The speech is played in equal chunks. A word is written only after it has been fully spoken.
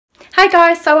Hi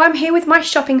guys, so I'm here with my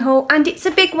shopping haul and it's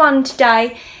a big one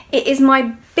today. It is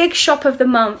my big shop of the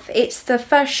month. It's the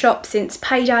first shop since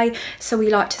payday, so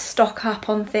we like to stock up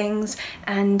on things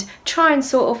and try and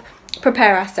sort of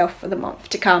prepare ourselves for the month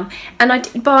to come. And I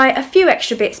did buy a few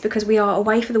extra bits because we are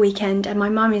away for the weekend and my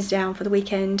mum is down for the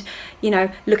weekend, you know,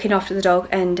 looking after the dog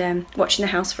and watching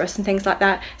the house for us and things like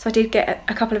that. So I did get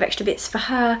a couple of extra bits for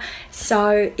her.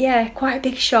 So yeah, quite a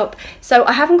big shop. So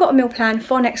I haven't got a meal plan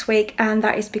for next week, and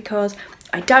that is because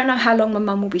I don't know how long my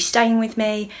mum will be staying with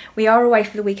me. We are away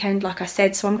for the weekend, like I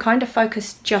said, so I'm kind of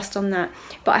focused just on that.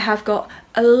 But I have got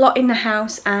a lot in the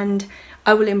house and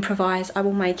I will improvise, I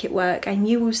will make it work, and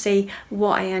you will see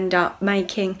what I end up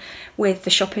making with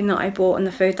the shopping that I bought and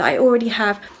the food that I already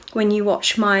have when you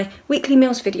watch my weekly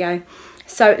meals video.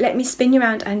 So let me spin you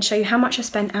around and show you how much I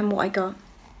spent and what I got.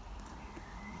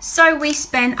 So we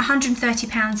spent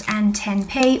 £130 and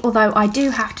 10p, although I do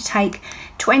have to take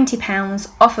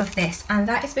 £20 off of this, and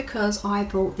that is because I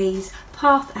bought these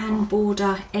path and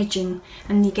border edging,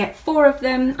 and you get 4 of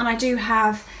them, and I do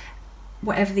have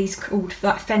whatever these called,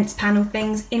 like fence panel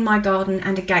things in my garden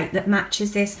and a gate that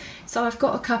matches this. So I've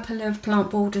got a couple of plant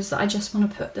borders that I just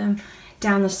want to put them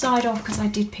down the side of because I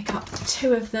did pick up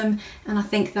 2 of them and I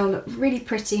think they'll look really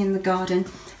pretty in the garden.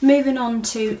 Moving on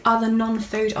to other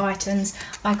non-food items,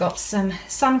 I got some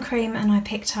sun cream and I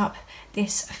picked up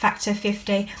this Factor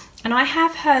 50, and I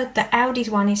have heard that Aldi's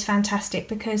one is fantastic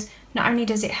because not only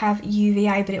does it have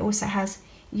UVA but it also has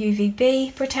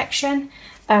UVB protection.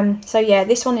 So yeah,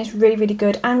 this one is really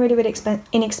good and really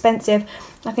inexpensive.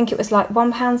 I think it was like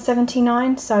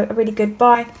 £1.79, so a really good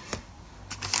buy.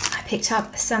 I picked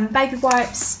up some baby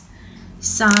wipes,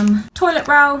 some toilet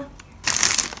roll,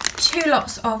 2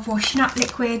 lots of washing up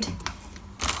liquid,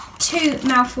 2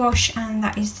 mouthwash, and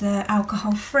that is the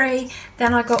alcohol free.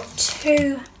 Then I got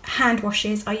 2 hand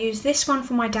washes. I use this one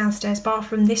for my downstairs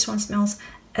bathroom. This one smells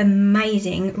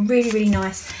amazing, really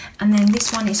nice, and then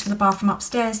this one is for the bathroom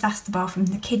upstairs. That's the bathroom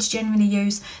the kids generally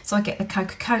use, so I get the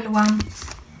Coca-Cola one.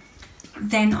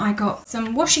 Then I got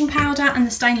some washing powder, and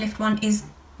the Stain Lift one is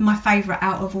my favourite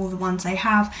out of all the ones they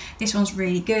have. This one's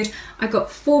really good. I got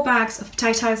 4 bags of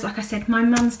potatoes. Like I said, my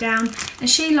mum's down and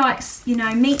she likes, you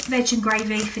know, meat, veg and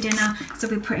gravy for dinner, so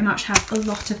we pretty much have a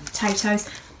lot of potatoes.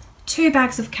 2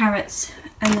 bags of carrots,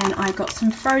 and then I got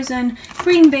some frozen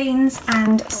green beans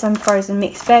and some frozen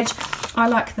mixed veg. I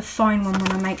like the fine one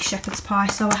when I make shepherd's pie,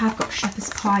 so I have got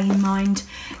shepherd's pie in mind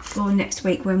for next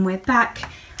week when we're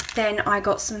back. Then I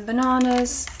got some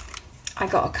bananas. I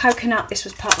got a coconut. This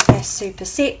was part of their Super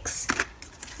 6.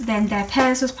 Then their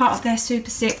pears was part of their Super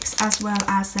 6, as well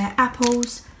as their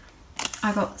apples.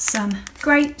 I got some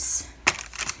grapes,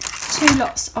 2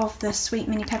 lots of the sweet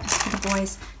mini peppers for the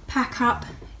boys pack up,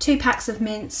 2 packs of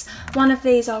mince. One of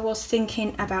these I was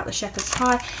thinking about the shepherd's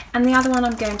pie, and the other one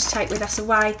I'm going to take with us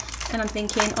away, and I'm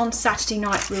thinking on Saturday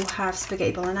night we'll have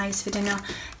spaghetti bolognese for dinner.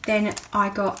 Then I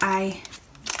got a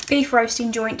beef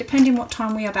roasting joint. Depending what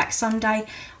time we are back Sunday,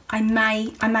 I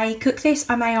may cook this.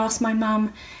 I may ask my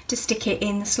mum to stick it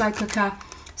in the slow cooker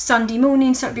Sunday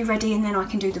morning so it'll be ready, and then I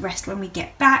can do the rest when we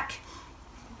get back.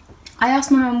 I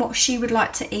asked my mum what she would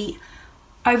like to eat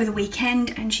over the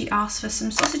weekend, and she asked for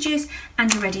some sausages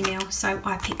and a ready meal, so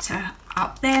I picked her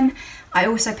up them. I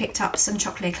also picked up some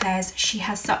chocolate eclairs. She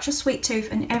has such a sweet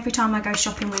tooth, and every time I go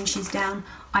shopping when she's down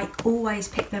I always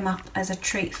pick them up as a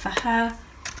treat for her.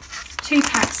 2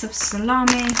 packs of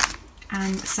salami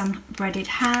and some breaded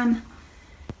ham,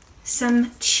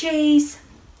 some cheese,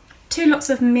 2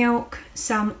 lots of milk,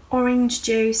 some orange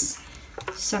juice,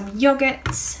 some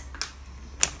yogurts,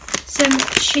 some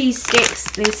cheese sticks.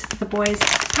 These the boys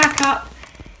pack up,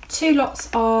 2 lots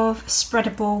of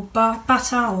spreadable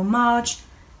butter or marge,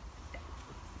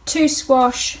 2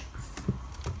 squash,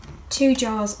 2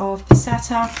 jars of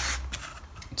passata,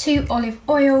 2 olive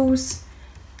oils.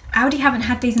 Aldi haven't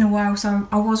had these in a while, so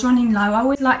I was running low. I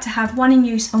always like to have 1 in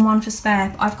use and 1 for spare,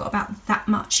 but I've got about that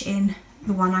much in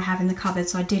the one I have in the cupboard,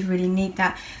 so I did really need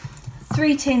that.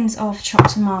 3 tins of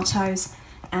chopped tomatoes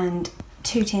and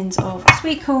 2 tins of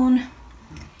sweet corn,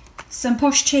 some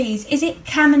posh cheese. Is it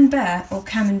camembert or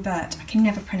camembert? I can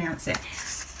never pronounce it.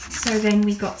 So then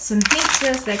we got some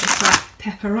pizzas. They're just like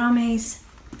pepperamis,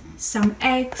 some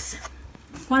eggs,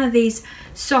 one of these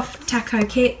soft taco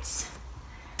kits,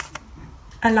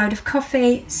 a load of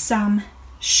coffee, some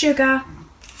sugar.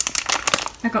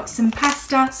 I got some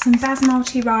pasta, some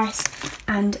basmati rice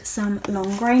and some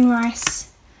long grain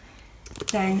rice.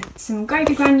 Then some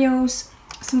gravy granules,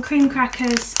 some cream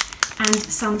crackers and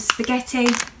some spaghetti.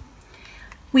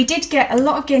 We did get a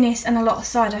lot of Guinness and a lot of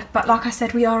cider, but like I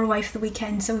said, we are away for the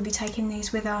weekend, so we'll be taking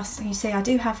these with us. And you see I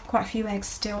do have quite a few eggs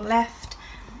still left.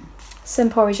 some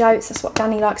porridge oats, that's what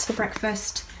Danny likes for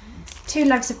breakfast, 2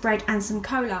 loaves of bread and some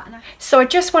cola. So I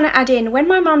just want to add in, when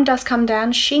my mum does come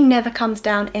down, she never comes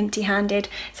down empty-handed.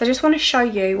 So I just want to show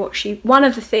you what one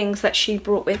of the things that she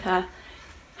brought with her.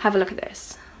 Have a look at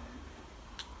this.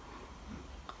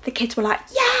 The kids were like,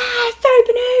 yeah,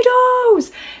 soba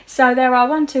noodles! So there are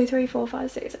 1, 2, 3, 4,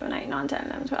 5, 6, 7, 8, 9, 10,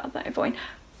 11, 12, 13,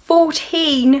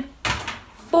 14,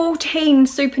 14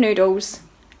 super noodles.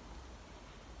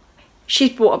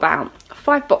 She's bought about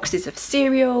 5 boxes of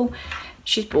cereal.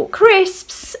 She's bought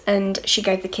crisps, and she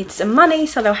gave the kids some money,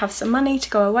 so they'll have some money to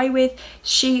go away with.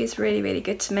 She is really, really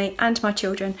good to me and my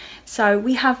children. So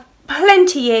we have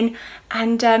plenty in,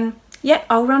 and yeah,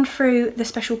 I'll run through the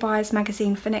Special Buyers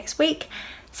magazine for next week.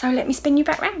 So let me spin you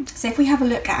back round. So if we have a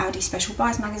look at Aldi Special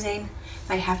Buyers magazine,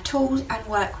 they have tools and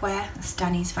workwear. That's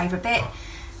Danny's favourite bit.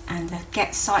 And the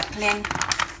Get Cycling.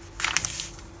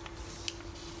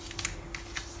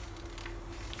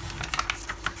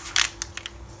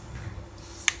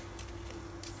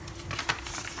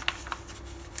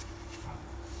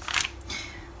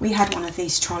 We had one of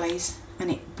these trolleys and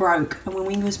it broke, and when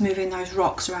we was moving those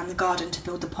rocks around the garden to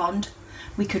build the pond,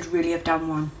 we could really have done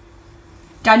one.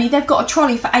 Danny, they've got a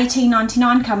trolley for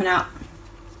 $18.99 coming up.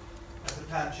 That's a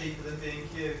pound cheaper than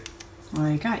B&Q. Well,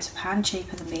 there you go, it's a pound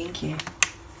cheaper than B&Q.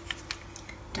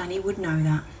 Danny would know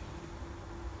that.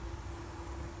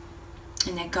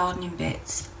 And their gardening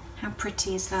bits. How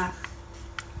pretty is that?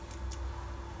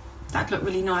 That'd look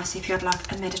really nice if you had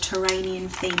like a Mediterranean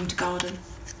themed garden.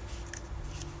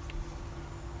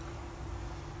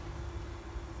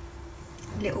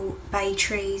 Little bay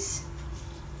trees.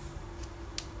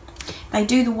 They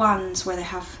do the ones where they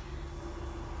have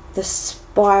the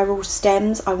spiral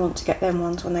stems. I want to get them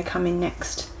ones when they come in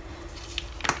next.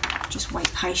 Just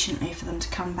wait patiently for them to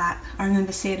come back. I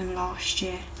remember seeing them last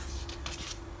year.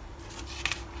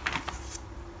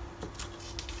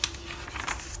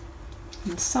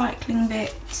 And cycling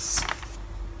bits.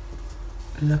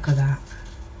 Look at that.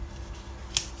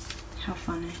 How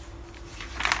funny.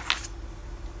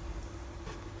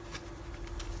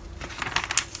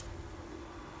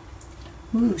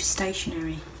 Ooh,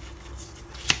 stationery.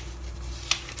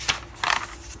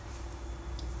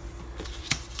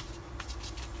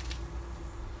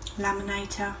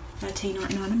 Laminator,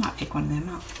 $13.99. I might pick one of them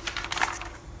up.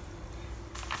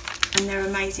 And they're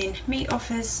amazing meat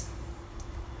offers.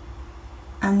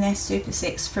 And they're Super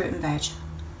 6 fruit and veg.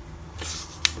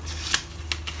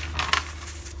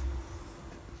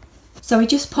 So we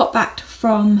just popped back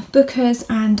from Booker's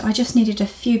and I just needed a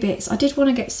few bits. I did want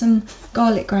to get some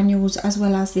garlic granules as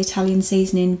well as the Italian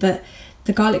seasoning, but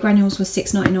the garlic granules was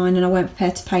 $6.99 and I weren't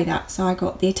prepared to pay that. So I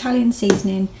got the Italian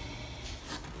seasoning,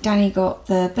 Danny got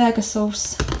the burger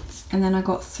sauce, and then I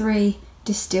got 3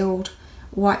 distilled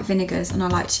white vinegars, and I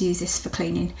like to use this for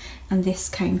cleaning, and this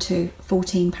came to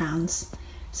 £14.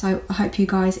 So I hope you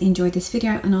guys enjoyed this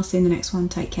video and I'll see you in the next one.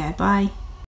 Take care, bye.